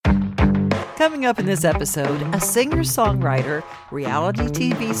Coming up in this episode, a singer-songwriter, reality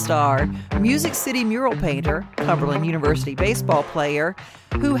TV star, Music City mural painter, Cumberland University baseball player,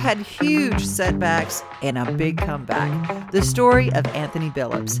 who had huge setbacks and a big comeback. The story of Anthony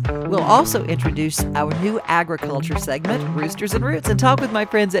Billups. We'll also introduce our new agriculture segment, Roosters and Roots, and talk with my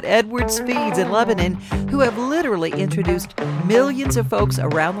friends at Edwards Feeds in Lebanon, who have literally introduced millions of folks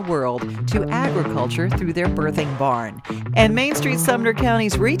around the world to agriculture through their birthing barn. And Main Street Sumner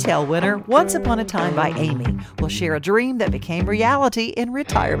County's retail winner, Once Upon a Time by Amy, will share a dream that became reality in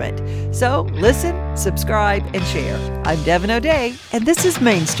retirement. So listen, subscribe, and share. I'm Devin O'Day, and this is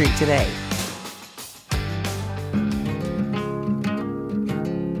Main Street Today.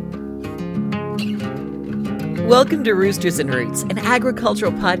 Welcome to Roosters and Roots, an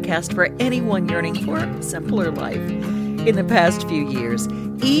agricultural podcast for anyone yearning for a simpler life. In the past few years,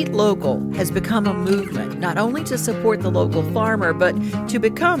 Eat Local has become a movement not only to support the local farmer, but to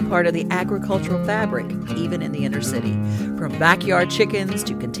become part of the agricultural fabric, even in the inner city. From backyard chickens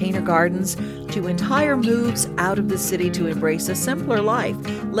to container gardens to entire moves out of the city to embrace a simpler life,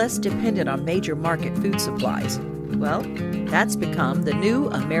 less dependent on major market food supplies. Well, that's become the new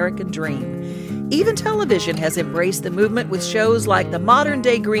American dream. Even television has embraced the movement with shows like The Modern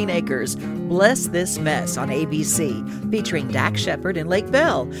Day Green Acres, Bless This Mess on ABC, featuring Dax Shepard and Lake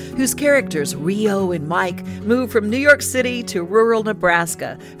Bell, whose characters Rio and Mike move from New York City to rural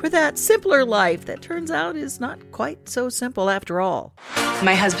Nebraska for that simpler life that turns out is not quite so simple after all.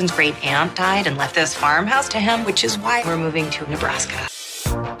 My husband's great aunt died and left this farmhouse to him, which is why we're moving to Nebraska.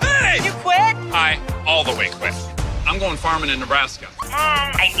 Hey! You quit? I all the way quit. I'm going farming in Nebraska. Mom,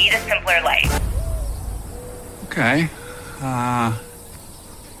 I need a simpler life. Okay.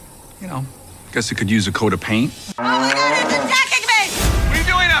 Guess it could use a coat of paint. Oh my God, it's attacking me! What are you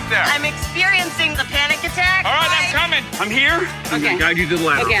doing up there? I'm experiencing the panic attack. All right, I'm coming. I'm here. I'm Okay. gonna guide you to the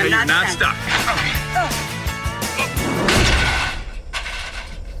ladder. Okay, I'm You're not stuck.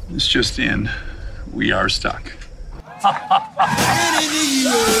 It's just in. We are stuck.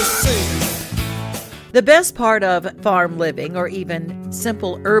 The best part of farm living, or even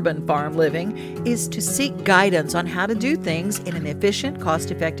simple urban farm living, is to seek guidance on how to do things in an efficient,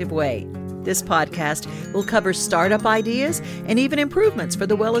 cost-effective way. This podcast will cover startup ideas and even improvements for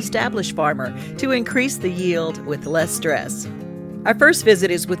the well-established farmer to increase the yield with less stress. Our first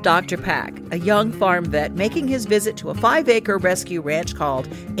visit is with Dr. Pack, a young farm vet making his visit to a 5-acre rescue ranch called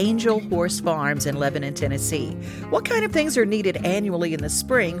Angel Horse Farms in Lebanon, Tennessee. What kind of things are needed annually in the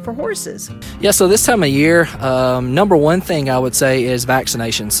spring for horses? Yeah, so this time of year, number one thing I would say is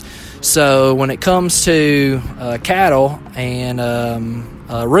vaccinations. So when it comes to cattle and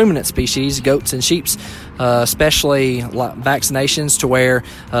ruminant species, goats and sheep, especially vaccinations to where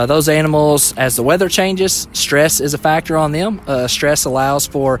those animals, as the weather changes, stress is a factor on them. Stress allows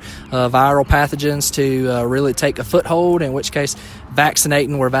for viral pathogens to really take a foothold, in which case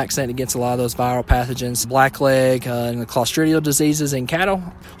we're vaccinating against a lot of those viral pathogens, blackleg and the clostridial diseases in cattle.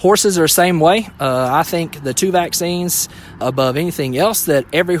 Horses are the same way. I think the two vaccines above anything else that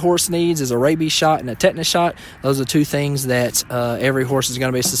every horse needs is a rabies shot and a tetanus shot. Those are two things that every horse is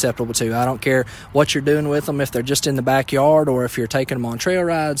going to be susceptible to. I don't care what you're doing with them, if they're just in the backyard or if you're taking them on trail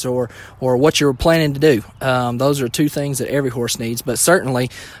rides or what you're planning to do. Those are two things that every horse needs. But certainly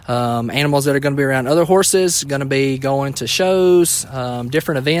animals that are going to be around other horses, going to be going to shows,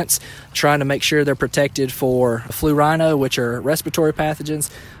 different events, trying to make sure they're protected for flu rhino, which are respiratory pathogens,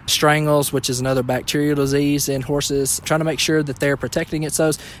 strangles, which is another bacterial disease in horses. Trying to make sure that they're protecting against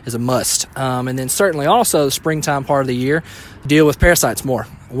those is a must. And then certainly also the springtime part of the year, deal with parasites more.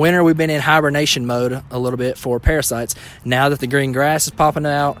 Winter, we've been in hibernation mode a little bit for parasites. Now that the green grass is popping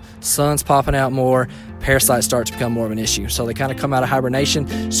out, sun's popping out more, parasites start to become more of an issue. So they kind of come out of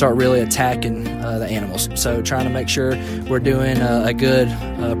hibernation, start really attacking the animals. So trying to make sure we're doing a good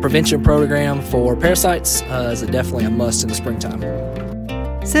prevention program for parasites is definitely a must in the springtime.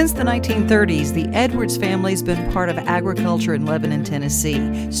 Since the 1930s, the Edwards family's been part of agriculture in Lebanon,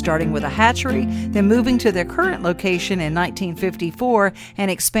 Tennessee, starting with a hatchery, then moving to their current location in 1954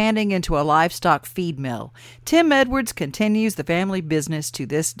 and expanding into a livestock feed mill. Tim Edwards continues the family business to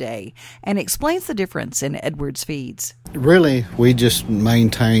this day and explains the difference in Edwards Feeds. Really, we just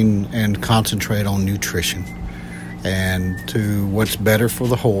maintain and concentrate on nutrition and to what's better for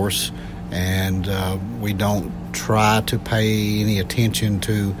the horse, and we don't try to pay any attention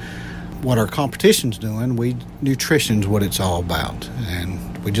to what our competition's doing. Nutrition's what it's all about,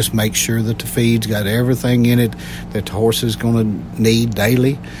 and we just make sure that the feed's got everything in it that the horse is going to need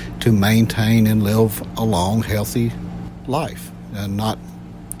daily to maintain and live a long, healthy life, and not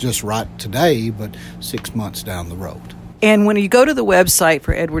just right today, but 6 months down the road. And when you go to the website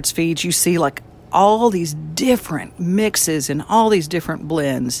for Edwards Feeds, you see like all these different mixes and all these different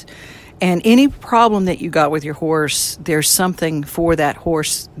blends. And any problem that you got with your horse, there's something for that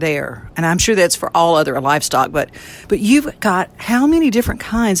horse there. And I'm sure that's for all other livestock, but you've got, how many different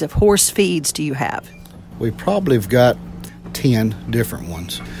kinds of horse feeds do you have? We probably have got 10 different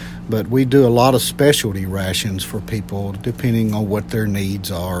ones, but we do a lot of specialty rations for people depending on what their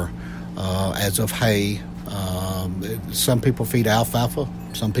needs are. As of hay, some people feed alfalfa,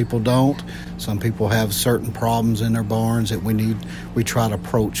 some people don't. Some people have certain problems in their barns that we try to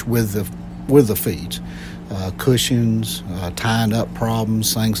approach with the feeds. Cushions, tying up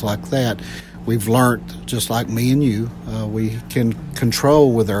problems, things like that. We've learned, just like me and you, we can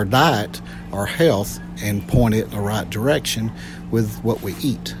control with our diet our health and point it in the right direction with what we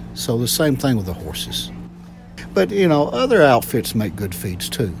eat. So the same thing with the horses. But, other outfits make good feeds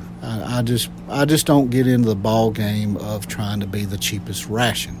too. I just don't get into the ball game of trying to be the cheapest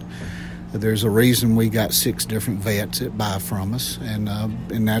ration. There's a reason we got 6 different vets that buy from us, and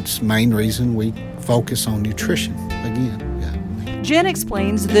that's the main reason we focus on nutrition again. Yeah. Jen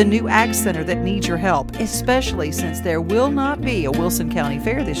explains the new Ag Center that needs your help, especially since there will not be a Wilson County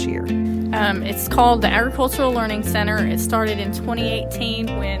Fair this year. It's called the Agricultural Learning Center. It started in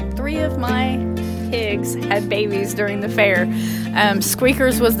 2018 when 3 of my pigs had babies during the fair.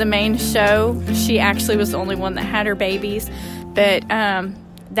 Squeakers was the main show. She actually was the only one that had her babies. But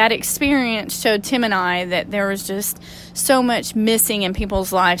that experience showed Tim and I that there was just so much missing in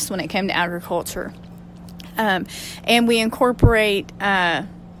people's lives when it came to agriculture. And we incorporate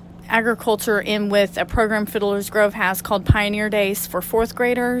agriculture in with a program Fiddler's Grove has called Pioneer Days for 4th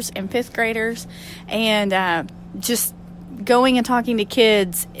graders and 5th graders. And just going and talking to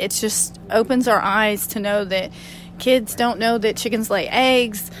kids, it just opens our eyes to know that kids don't know that chickens lay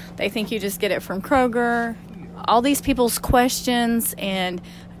eggs. They think you just get it from Kroger. All these people's questions and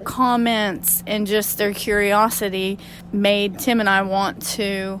comments and just their curiosity made Tim and I want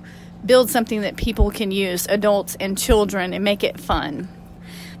to build something that people can use, adults and children, and make it fun.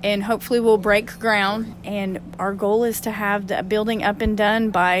 And hopefully we'll break ground, and our goal is to have the building up and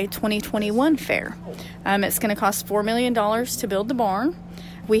done by 2021 fair. It's going to cost $4 million to build the barn.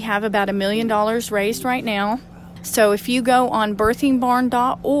 We have about $1 million raised right now. So if you go on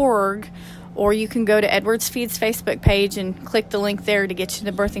birthingbarn.org, or you can go to Edwards Feeds Facebook page and click the link there to get you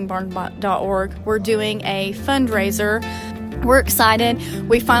to birthingbarn.org. We're doing a fundraiser. We're excited.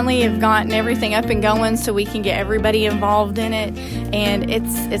 We finally have gotten everything up and going so we can get everybody involved in it, and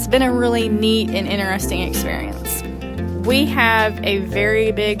it's been a really neat and interesting experience. We have a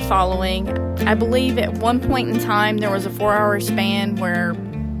very big following. I believe at one point in time there was a 4-hour span where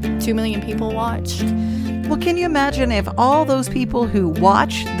 2 million people watched. Well, can you imagine if all those people who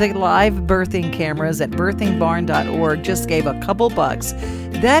watch the live birthing cameras at birthingbarn.org just gave a couple bucks?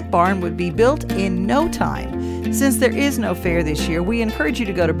 That barn would be built in no time. Since there is no fair this year, we encourage you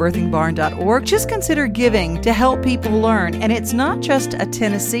to go to birthingbarn.org. Just consider giving to help people learn. And it's not just a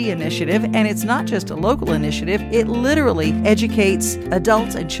Tennessee initiative, and it's not just a local initiative. It literally educates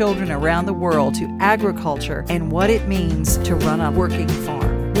adults and children around the world to agriculture and what it means to run a working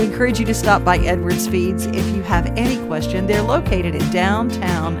farm. We encourage you to stop by Edwards Feeds if you have any question. They're located in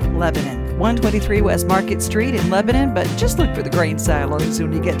downtown Lebanon, 123 West Market Street in Lebanon, but just look for the grain silos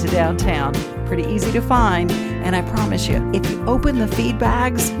when you get to downtown. Pretty easy to find, and I promise you, if you open the feed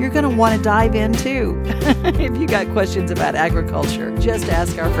bags, you're going to want to dive in too. If you got questions about agriculture, just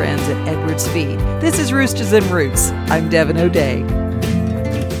ask our friends at Edwards Feed. This is Roosters and Roots. I'm Devin O'Day.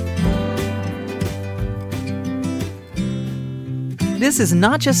 This is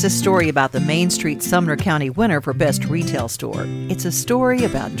not just a story about the Main Street Sumner County winner for Best Retail Store. It's a story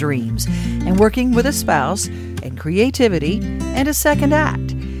about dreams and working with a spouse and creativity and a second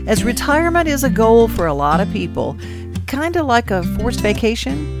act. As retirement is a goal for a lot of people, kind of like a forced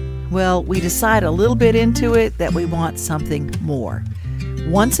vacation, well, we decide a little bit into it that we want something more.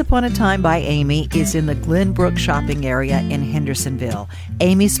 Once Upon a Time by Amy is in the Glenbrook shopping area in Hendersonville.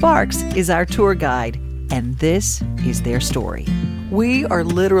 Amy Sparks is our tour guide, and this is their story. We are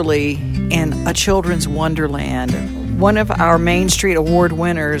literally in a children's wonderland. One of our Main Street Award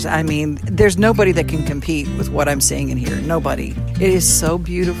winners, I mean, there's nobody that can compete with what I'm seeing in here. Nobody. It is so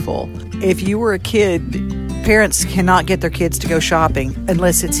beautiful. If you were a kid, parents cannot get their kids to go shopping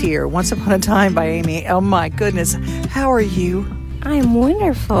unless it's here. Once Upon a Time by Amy. Oh my goodness. How are you? I'm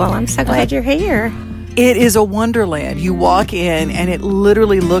wonderful. I'm so glad you're here. It is a wonderland. You walk in and it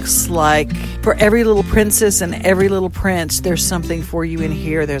literally looks like for every little princess and every little prince, there's something for you in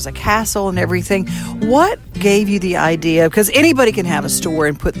here. There's a castle and everything. What gave you the idea? Because anybody can have a store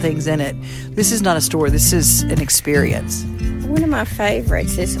and put things in it. This is not a store. This is an experience. One of my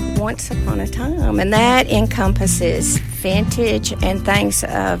favorites is Once Upon a Time, and that encompasses vintage and things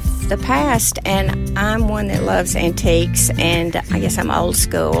of the past. And I'm one that loves antiques, and I guess I'm old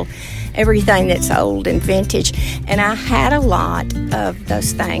school. Everything that's old and vintage. And I had a lot of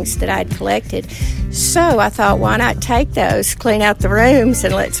those things that I'd collected. So I thought, why not take those, clean out the rooms,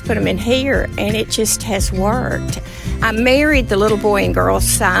 and let's put them in here. And it just has worked. I married the little boy and girl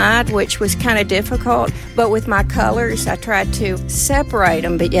side, which was kind of difficult. But with my colors, I tried to separate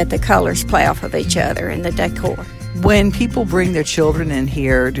them, but yet the colors play off of each other in the decor. When people bring their children in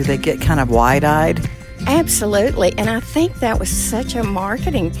here, do they get kind of wide-eyed? Absolutely, and I think that was such a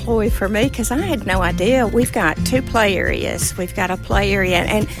marketing ploy for me because I had no idea. We've got 2 play areas. We've got a play area,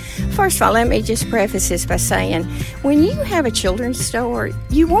 and first of all, let me just preface this by saying, when you have a children's store,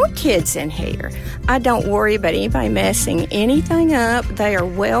 you want kids in here. I don't worry about anybody messing anything up. They are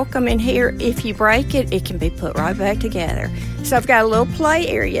welcome in here. If you break it, it can be put right back together. So I've got a little play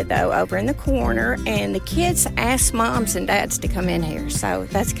area, though, over in the corner, and the kids ask moms and dads to come in here, so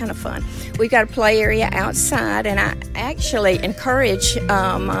that's kind of fun. We've got a play area outside, and I actually encourage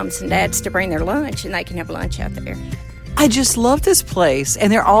moms and dads to bring their lunch, and they can have lunch out there. I just love this place,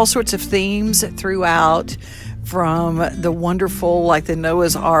 and there are all sorts of themes throughout, from the wonderful, like the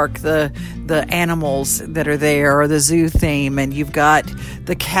Noah's Ark, the animals that are there, or the zoo theme, and you've got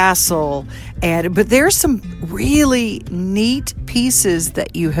the castle, but there's some really neat pieces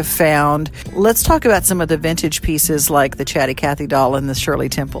that you have found. Let's talk about some of the vintage pieces, like the Chatty Cathy doll and the Shirley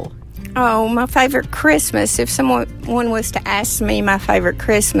Temple. Oh, my favorite Christmas, if someone was to ask me, my favorite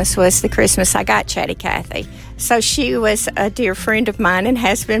Christmas was the Christmas I got Chatty Cathy. So she was a dear friend of mine and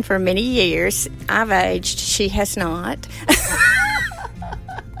has been for many years. I've aged. She has not.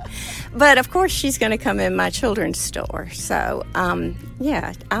 But, of course, she's going to come in my children's store. So,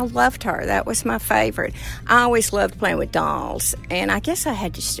 yeah, I loved her. That was my favorite. I always loved playing with dolls. And I guess I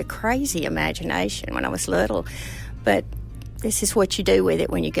had just a crazy imagination when I was little. But this is what you do with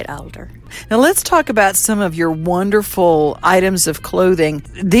it when you get older. Now let's talk about some of your wonderful items of clothing.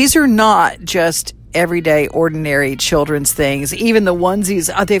 These are not just everyday, ordinary children's things. Even the onesies,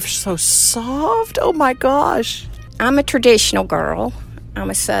 they're so soft. Oh my gosh. I'm a traditional girl. I'm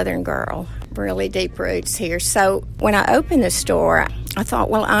a Southern girl. Really deep roots here. So when I opened the store, I thought,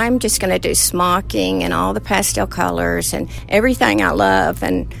 well, I'm just going to do smocking and all the pastel colors and everything I love.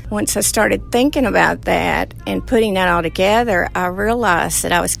 And once I started thinking about that and putting that all together, I realized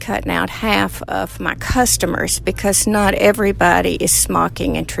that I was cutting out half of my customers because not everybody is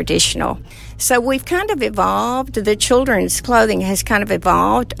smocking and traditional. So we've kind of evolved. The children's clothing has kind of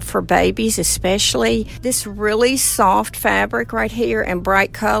evolved for babies especially. This really soft fabric right here and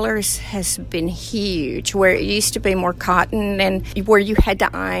bright colors has been huge, where it used to be more cotton and where you had to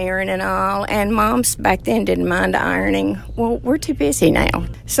iron and all. And moms back then didn't mind ironing. Well, we're too busy now.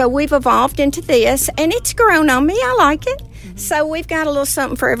 So we've evolved into this, and it's grown on me. I like it. So we've got a little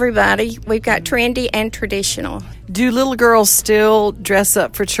something for everybody. We've got trendy and traditional. Do little girls still dress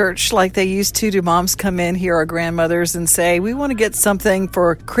up for church like they used to? Do moms come in here, or grandmothers, and say, we want to get something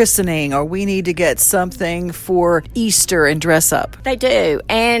for christening, or we need to get something for Easter and dress up? They do.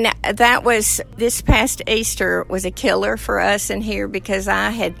 And that was, this past Easter was a killer for us in here because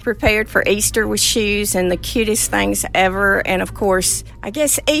I had prepared for Easter with shoes and the cutest things ever. And of course, I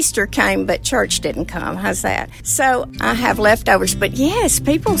guess Easter came, but church didn't come. How's that? So I have leftovers. But yes,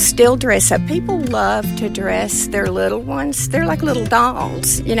 people still dress up. People love to dress their little ones. They're like little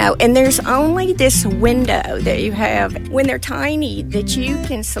dolls, you know, and there's only this window that you have when they're tiny that you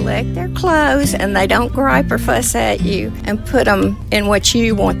can select their clothes and they don't gripe or fuss at you and put them in what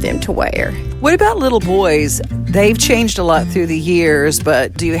you want them to wear. What about little boys? They've changed a lot through the years,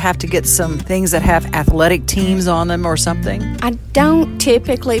 but do you have to get some things that have athletic teams on them or something? I don't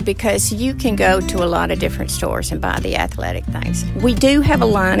typically, because you can go to a lot of different stores and buy the athletic things. We do have a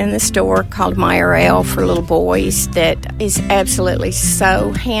line in the store called Myra for little boys that is absolutely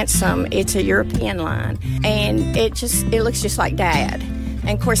so handsome. It's a European line, and it looks just like Dad.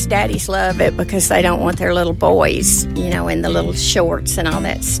 And, of course, daddies love it because they don't want their little boys, you know, in the little shorts and all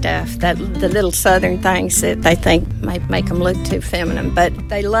that stuff, the little Southern things that they think might make them look too feminine. But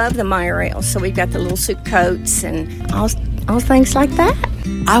they love the Myra, so we've got the little suit coats and all things like that.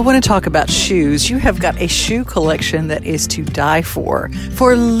 I want to talk about shoes. You have got a shoe collection that is to die for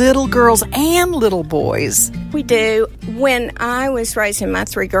little girls and little boys. We do. When I was raising my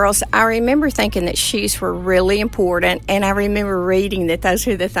 3 girls, I remember thinking that shoes were really important, and I remember reading that those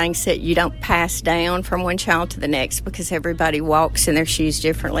are the things that you don't pass down from one child to the next because everybody walks in their shoes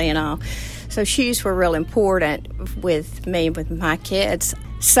differently and all. So shoes were real important with me, with my kids.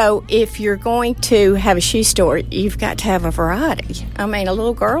 So if you're going to have a shoe store, you've got to have a variety. I mean, a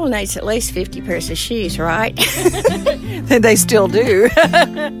little girl needs at least 50 pairs of shoes, right? They still do.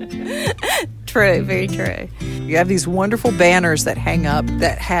 True, very true. You have these wonderful banners that hang up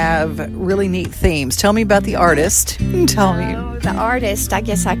that have really neat themes. Tell me about the artist. Tell me. Oh, the artist, I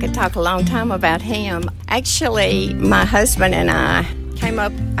guess I could talk a long time about him. Actually, my husband and I came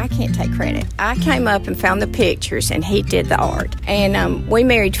up, I can't take credit. I came up and found the pictures, and he did the art. And we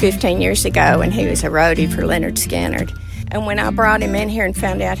married 15 years ago, and he was a roadie for Leonard Skinner. And when I brought him in here and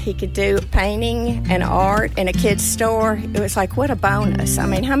found out he could do painting and art in a kid's store, it was like, what a bonus. I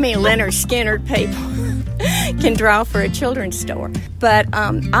mean, how many Leonard Skinner people can draw for a children's store? But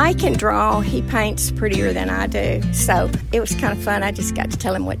I can draw. He paints prettier than I do. So it was kind of fun. I just got to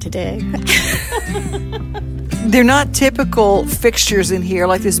tell him what to do. They're not typical fixtures in here,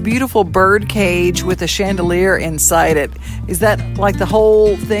 like this beautiful bird cage with a chandelier inside it. Is that like the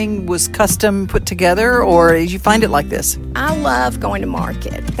whole thing was custom put together, or did you find it like this? I love going to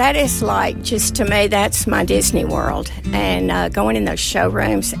market. That is like, just to me, that's my Disney World, and going in those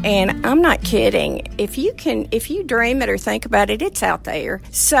showrooms. And I'm not kidding. If you dream it or think about it, it's out there.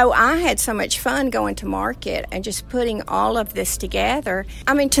 So I had so much fun going to market and just putting all of this together.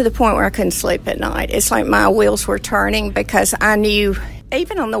 I mean, to the point where I couldn't sleep at night. It's like my wheels were turning because I knew,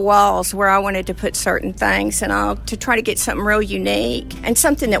 even on the walls where I wanted to put certain things and all, to try to get something real unique and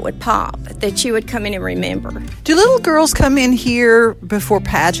something that would pop, that you would come in and remember. Do little girls come in here before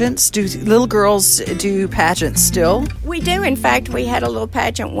pageants? Do little girls do pageants still? We do. In fact, we had a little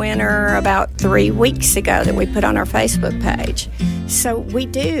pageant winner about 3 weeks ago that we put on our Facebook page. So we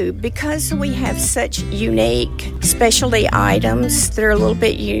do, because we have such unique specialty items that are a little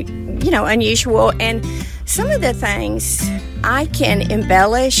bit, unusual. And some of the things I can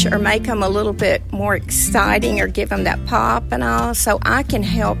embellish or make them a little bit more exciting or give them that pop and all, so I can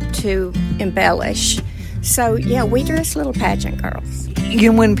help to embellish. So, yeah, we dress little pageant girls.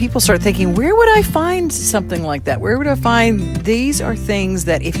 When people start thinking, where would I find something like that? Where would I find? These are things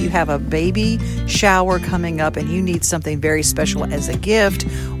that if you have a baby shower coming up and you need something very special as a gift,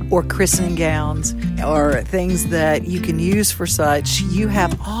 or christening gowns, or things that you can use for such, you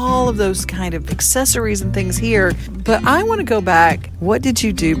have all of those kind of accessories and things here. But I want to go back. What did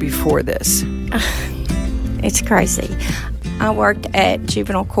you do before this? It's crazy. I worked at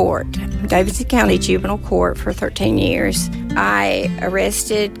juvenile court, Davidson County Juvenile Court, for 13 years. I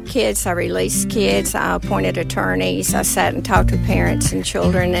arrested kids, I released kids, I appointed attorneys, I sat and talked with parents and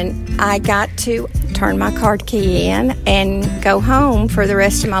children, and I got to turn my card key in and go home for the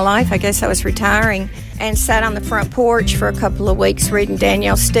rest of my life. I guess I was retiring, and sat on the front porch for a couple of weeks reading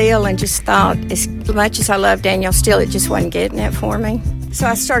Danielle Steele, and just thought, as much as I love Danielle Steele, it just wasn't getting it for me. So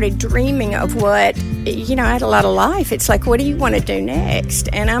I started dreaming of what, I had a lot of life. It's like, what do you want to do next?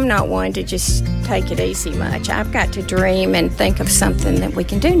 And I'm not one to just take it easy much. I've got to dream and think of something that we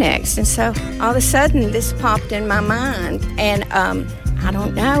can do next. And so all of a sudden, this popped in my mind. And I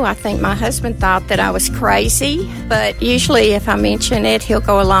don't know. I think my husband thought that I was crazy. But usually if I mention it, he'll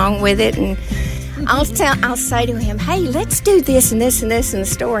go along with it. And I'll say to him, hey, let's do this and this and this in the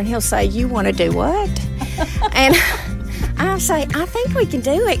store. And he'll say, you want to do what? And I'll say, I think we can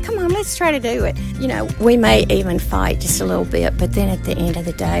do it. Come on, let's try to do it. We may even fight just a little bit, but then at the end of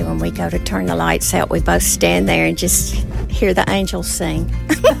the day, when we go to turn the lights out, we both stand there and just hear the angels sing.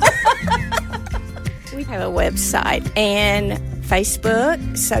 We have a website and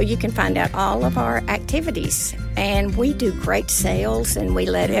Facebook, so you can find out all of our activities. And we do great sales, and we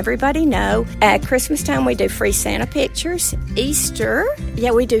let everybody know. At Christmas time, we do free Santa pictures. Easter,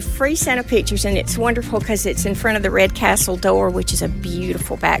 we do free Santa pictures, and it's wonderful because it's in front of the Red Castle door, which is a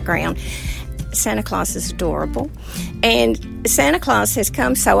beautiful background. Santa Claus is adorable. And Santa Claus has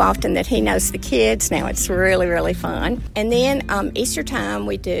come so often that he knows the kids now. It's really, really fun. And then Easter time,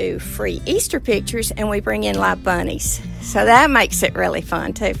 we do free Easter pictures, and we bring in live bunnies. So that makes it really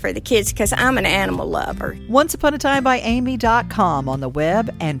fun, too, for the kids, because I'm an animal lover. Once Upon a Time by Amy.com on the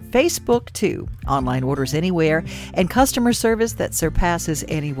web and Facebook, too. Online orders anywhere and customer service that surpasses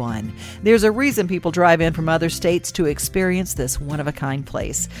anyone. There's a reason people drive in from other states to experience this one-of-a-kind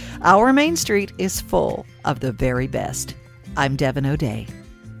place. Our Main Street is full of the very best. I'm Devin O'Day.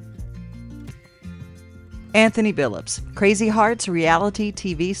 Anthony Billups, Crazy Hearts reality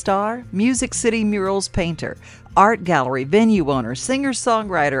TV star, Music City Murals painter, art gallery venue owner,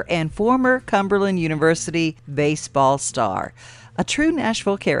 singer-songwriter, and former Cumberland University baseball star. A true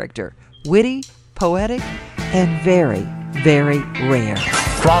Nashville character, witty, poetic, and very, very rare.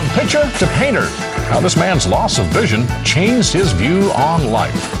 From pitcher to painter, how this man's loss of vision changed his view on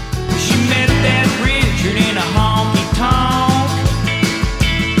life. She met that Richard in a honky-tonk.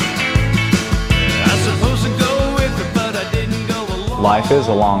 Life is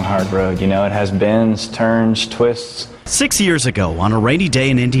a long, hard road. You know, it has bends, turns, twists. 6 years ago, on a rainy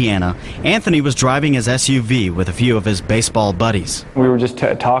day in Indiana, Anthony was driving his SUV with a few of his baseball buddies. We were just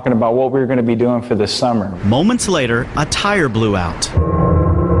talking about what we were going to be doing for this summer. Moments later, a tire blew out.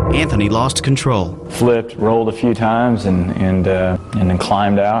 Anthony lost control. Flipped, rolled a few times, and then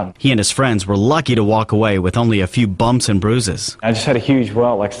climbed out. He and his friends were lucky to walk away with only a few bumps and bruises. I just had a huge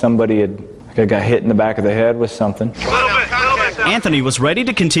welt, like somebody got hit in the back of the head with something. Anthony was ready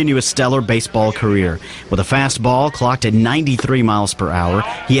to continue his stellar baseball career. With a fastball clocked at 93 miles per hour,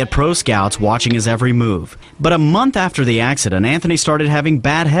 he had pro scouts watching his every move. But a month after the accident, Anthony started having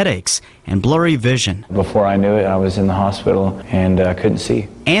bad headaches and blurry vision. Before I knew it, I was in the hospital and couldn't see.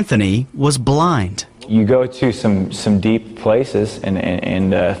 Anthony was blind. You go to some deep places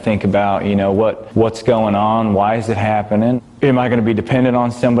and think about, you know, what's going on, why is it happening? Am I going to be dependent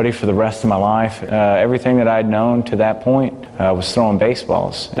on somebody for the rest of my life? Everything that I'd known to that point was throwing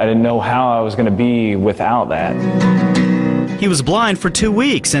baseballs. I didn't know how I was going to be without that. He was blind for 2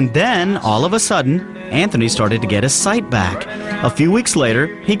 weeks, and then, all of a sudden, Anthony started to get his sight back. A few weeks later,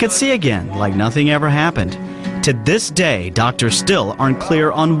 he could see again, like nothing ever happened. To this day, doctors still aren't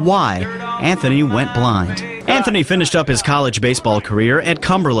clear on why Anthony went blind. Anthony finished up his college baseball career at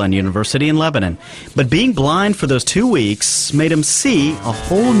Cumberland University in Lebanon, but being blind for those 2 weeks made him see a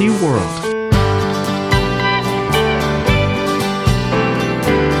whole new world.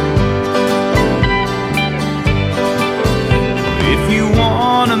 If you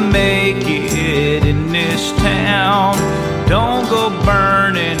want to make it in this town, don't go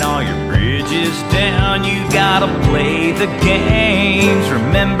burning all your bridges down. You gotta play the games,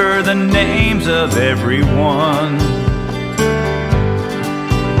 remember the names of everyone.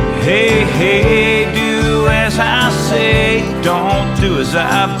 Hey, hey, do as I say, don't do as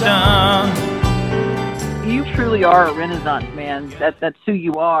I've done. You truly are a Renaissance man. That's who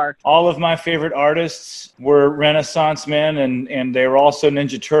you are. All of my favorite artists were Renaissance men, and they were also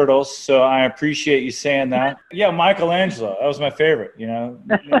Ninja Turtles, so I appreciate you saying that. Yeah, Michelangelo, that was my favorite, you know,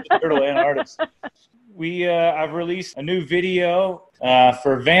 Ninja Turtle and artist. I've released a new video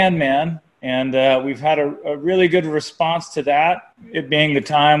for Van Man, and we've had a really good response to that, it being the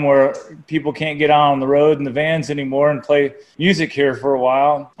time where people can't get out on the road in the vans anymore and play music here for a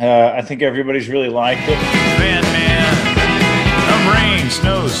while. I think everybody's really liked it. Van Man, rain,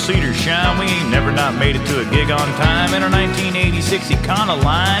 snow, sleet or shine, we ain't never not made it to a gig on time. In our 1986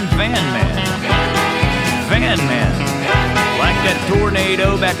 Econoline, Van Man. Van Man. Like that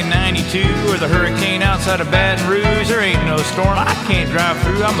tornado back in 92 or the hurricane outside of Baton Rouge, there ain't no storm I can't drive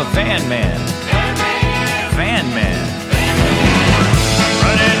through. I'm a Van Man. Van Man.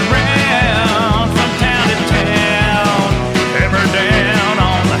 Running around from town to town, ever down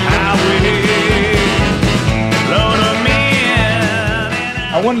on the highway. Load 'em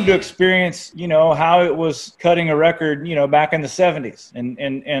in. I wanted to experience, you know, how it was cutting a record, you know, back in the 70s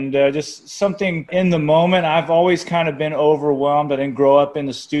and just something in the moment. I've always kind of been overwhelmed. I didn't grow up in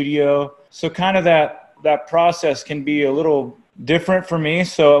the studio. So kind of that process can be a little different for me.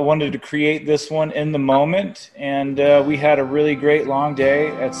 So I wanted to create this one in the moment. And we had a really great long day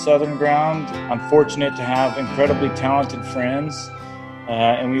at Southern Ground. I'm fortunate to have incredibly talented friends.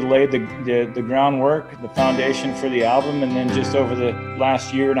 And we laid the groundwork, the foundation for the album, and then just over the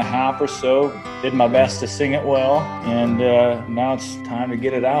last year and a half or so, did my best to sing it well, and now it's time to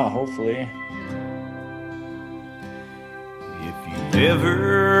get it out, hopefully. If you've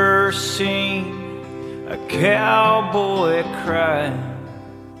ever seen a cowboy cry,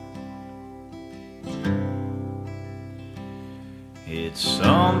 it's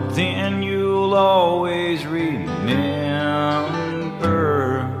something you'll always remember.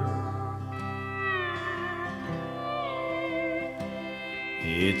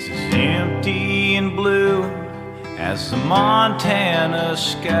 It's as empty and blue as the Montana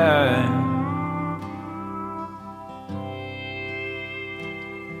sky.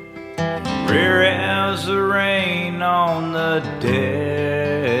 Rare as the rain on the desert.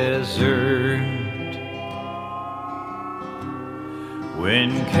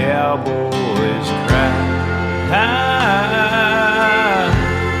 When cowboys cry,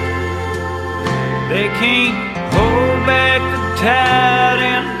 They can't hold back the tide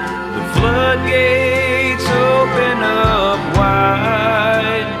and the floodgates open up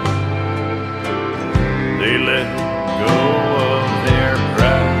wide. They let go of their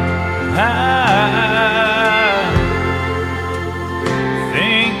pride,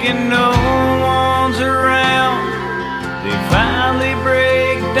 thinking no one's around. They finally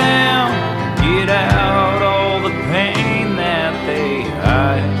break down, get out all the pain that they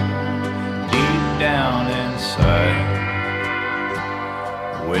hide deep down inside.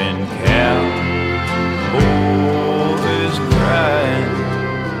 When cowboys cry.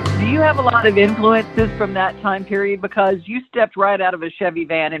 Do you have a lot of influences from that time period? Because you stepped right out of a Chevy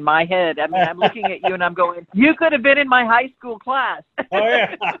van in my head. I mean, I'm looking at you and I'm going, you could have been in my high school class. Oh,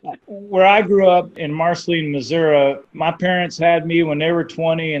 yeah. Where I grew up in Marceline, Missouri, my parents had me when they were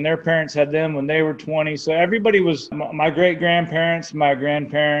 20 and their parents had them when they were 20. So everybody was my great-grandparents, my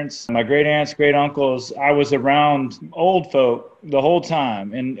grandparents, my great-aunts, great-uncles. I was around old folk the whole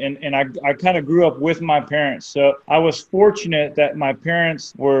time. And I kind of grew up with my parents. So I was fortunate that my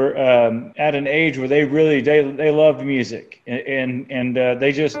parents were at an age where they loved music. And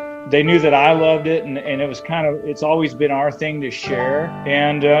they knew that I loved it. And it was it's always been our thing to share.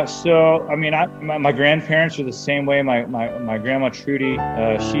 And so, I mean, my grandparents were the same way. My grandma Trudy,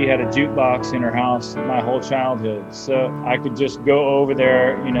 she had a jukebox in her house my whole childhood. So I could just go over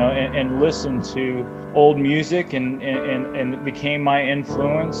there, and listen to old music and it became my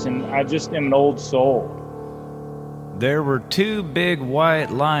influence, and I just am an old soul. There were two big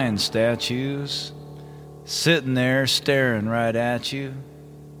white lion statues sitting there staring right at you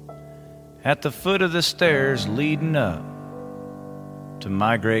at the foot of the stairs leading up to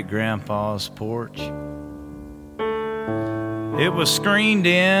my great-grandpa's porch. It was screened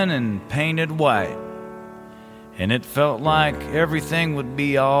in and painted white, and it felt like everything would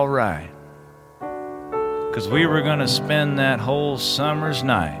be all right, 'cause we were gonna spend that whole summer's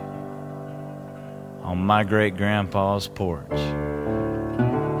night on my great-grandpa's porch.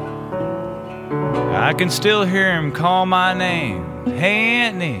 I can still hear him call my name. Hey,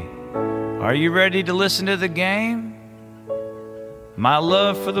 Anthony, are you ready to listen to the game? My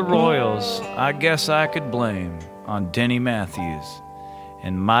love for the Royals, I guess I could blame on Denny Matthews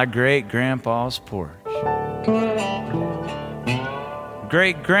and my great-grandpa's porch.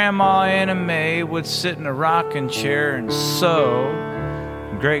 Great-grandma Anna Mae would sit in a rocking chair and sew.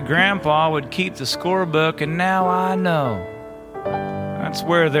 Great-grandpa would keep the scorebook, and now I know that's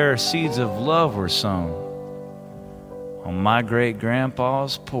where their seeds of love were sown, on my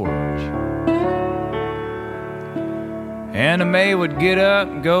great-grandpa's porch. Anna Mae would get up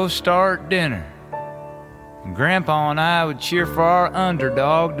and go start dinner, and Grandpa and I would cheer for our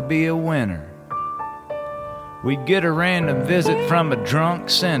underdog to be a winner. We'd get a random visit from a drunk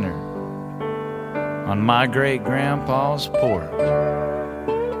sinner on my great-grandpa's porch.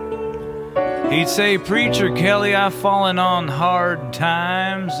 He'd say, "Preacher Kelly, I've fallen on hard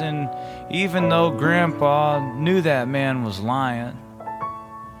times," and even though Grandpa knew that man was lying,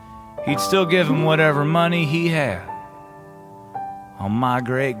 he'd still give him whatever money he had on my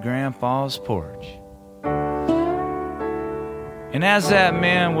great-grandpa's porch. And as that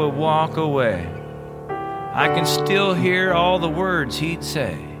man would walk away, I can still hear all the words he'd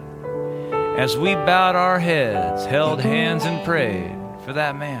say as we bowed our heads, held hands, and prayed for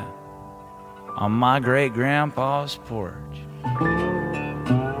that man on my great-grandpa's porch.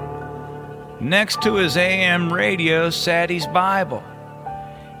 Next to his AM radio sat his Bible,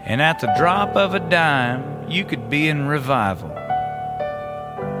 and at the drop of a dime, you could be in revival.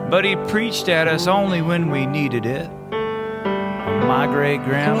 But he preached at us only when we needed it on my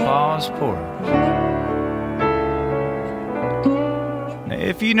great-grandpa's porch.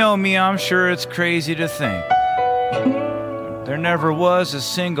 If you know me, I'm sure it's crazy to think there never was a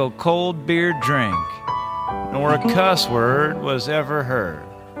single cold beer drink, nor a cuss word was ever heard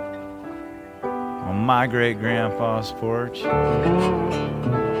on my great-grandpa's porch.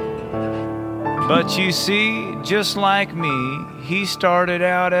 But you see, just like me, he started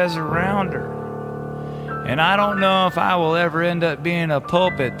out as a rounder, and I don't know if I will ever end up being a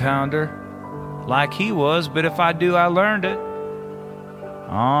pulpit pounder like he was, but if I do, I learned it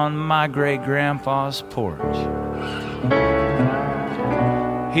on my great-grandpa's porch.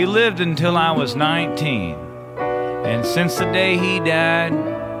 He lived until I was 19, and since the day he died,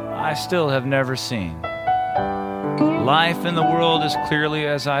 I still have never seen life in the world as clearly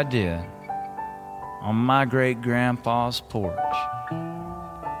as I did on my great-grandpa's porch.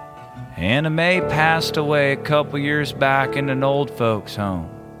 Anna Mae passed away a couple years back in an old folks' home.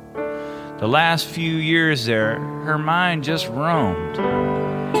 The last few years there, her mind just roamed.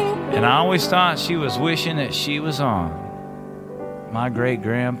 And I always thought she was wishing that she was on my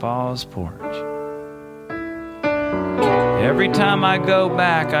great-grandpa's porch. Every time I go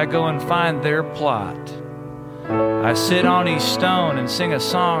back, I go and find their plot. I sit on each stone and sing a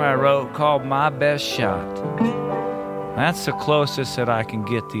song I wrote called My Best Shot. That's the closest that I can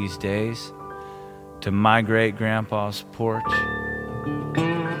get these days to my great-grandpa's porch.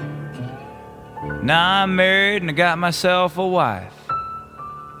 Now I'm married and I got myself a wife,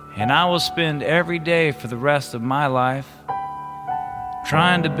 and I will spend every day for the rest of my life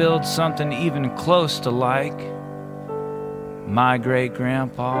trying to build something even close to like my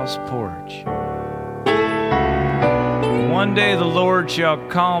great-grandpa's porch. One day the Lord shall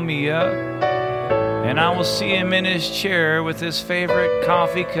call me up, and I will see him in his chair with his favorite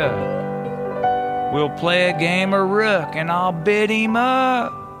coffee cup. We'll play a game of rook, and I'll bid him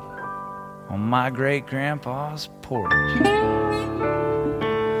up on my great-grandpa's porch.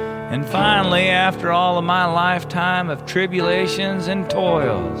 And finally, after all of my lifetime of tribulations and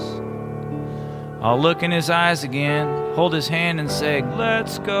toils, I'll look in his eyes again, hold his hand and say,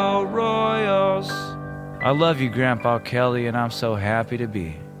 "Let's go Royals." I love you, Grandpa Kelly, and I'm so happy to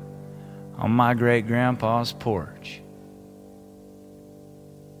be on my great-grandpa's porch.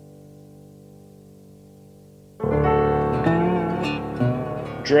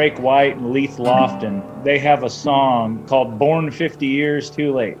 Drake White and Leith Lofton, they have a song called Born 50 Years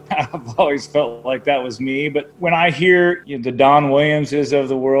Too Late. I've always felt like that was me, but when I hear the Don Williamses of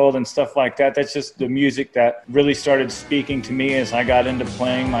the world and stuff like that, that's just the music that really started speaking to me as I got into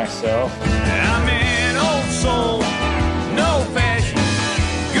playing myself. I'm an old soul, no fashion,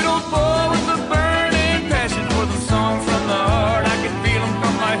 good old boy with a burning passion for the songs from the heart. I can feel them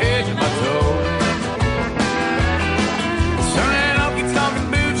from my head to my toes. Turning honky-tonkin'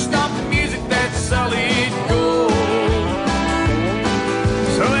 boots, stomping music that's solid gold.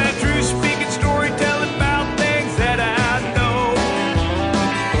 So that true speaking, storytelling about things that I know.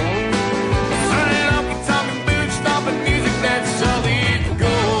 Turning honky-tonkin' boots, stomping music that's solid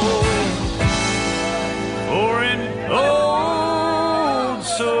gold. For an old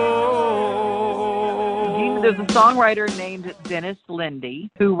soul. There's a songwriter named Dennis Lindy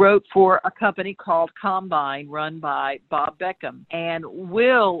who wrote for a company called Combine run by Bob Beckham. And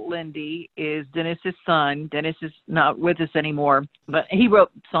Will Lindy is Dennis's son. Dennis is not with us anymore, but he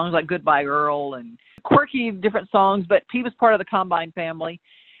wrote songs like Goodbye Earl and quirky different songs, but he was part of the Combine family.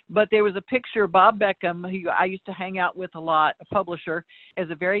 But there was a picture of Bob Beckham, who I used to hang out with a lot, a publisher, as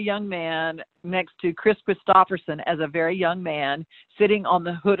a very young man, next to Chris Christopherson as a very young man, sitting on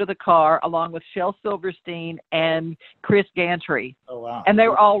the hood of the car along with Shel Silverstein and Chris Gantry. Oh, wow. And they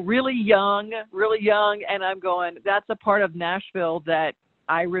were all really young, and I'm going, that's a part of Nashville that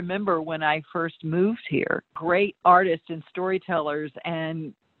I remember when I first moved here. Great artists and storytellers,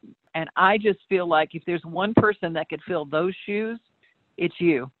 and I just feel like if there's one person that could fill those shoes, it's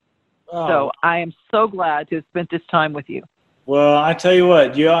you. Oh. So I am so glad to have spent this time with you. Well, I tell you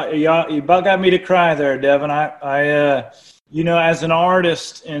what, you about got me to cry there, Devin. I as an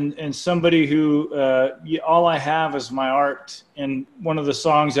artist and somebody who all I have is my art. And one of the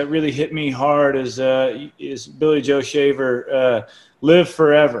songs that really hit me hard is Billy Joe Shaver, "Live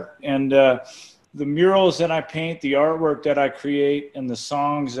Forever." And the murals that I paint, the artwork that I create, and the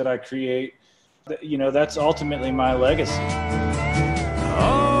songs that I create, that's ultimately my legacy.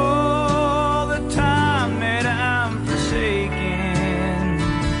 All the time that I'm forsaken,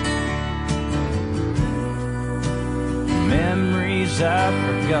 memories I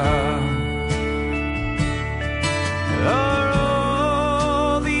forgot,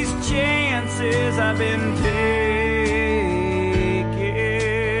 all these chances I've been taking,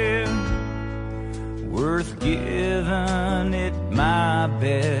 worth giving it my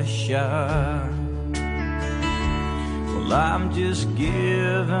best shot. I'm just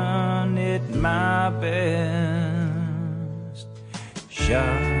giving it my best shot.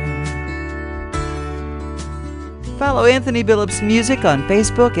 Follow Anthony Billups Music on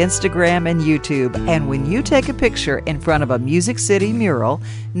Facebook, Instagram, and YouTube. And when you take a picture in front of a Music City mural,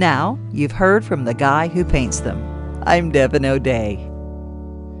 now you've heard from the guy who paints them. I'm Devin O'Day.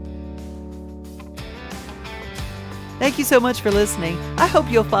 Thank you so much for listening. I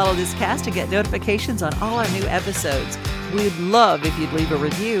hope you'll follow this cast to get notifications on all our new episodes. We'd love if you'd leave a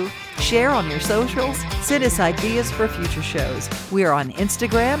review, share on your socials, send us ideas for future shows. We are on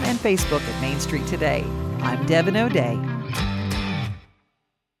Instagram and Facebook at Main Street Today. I'm Devin O'Day.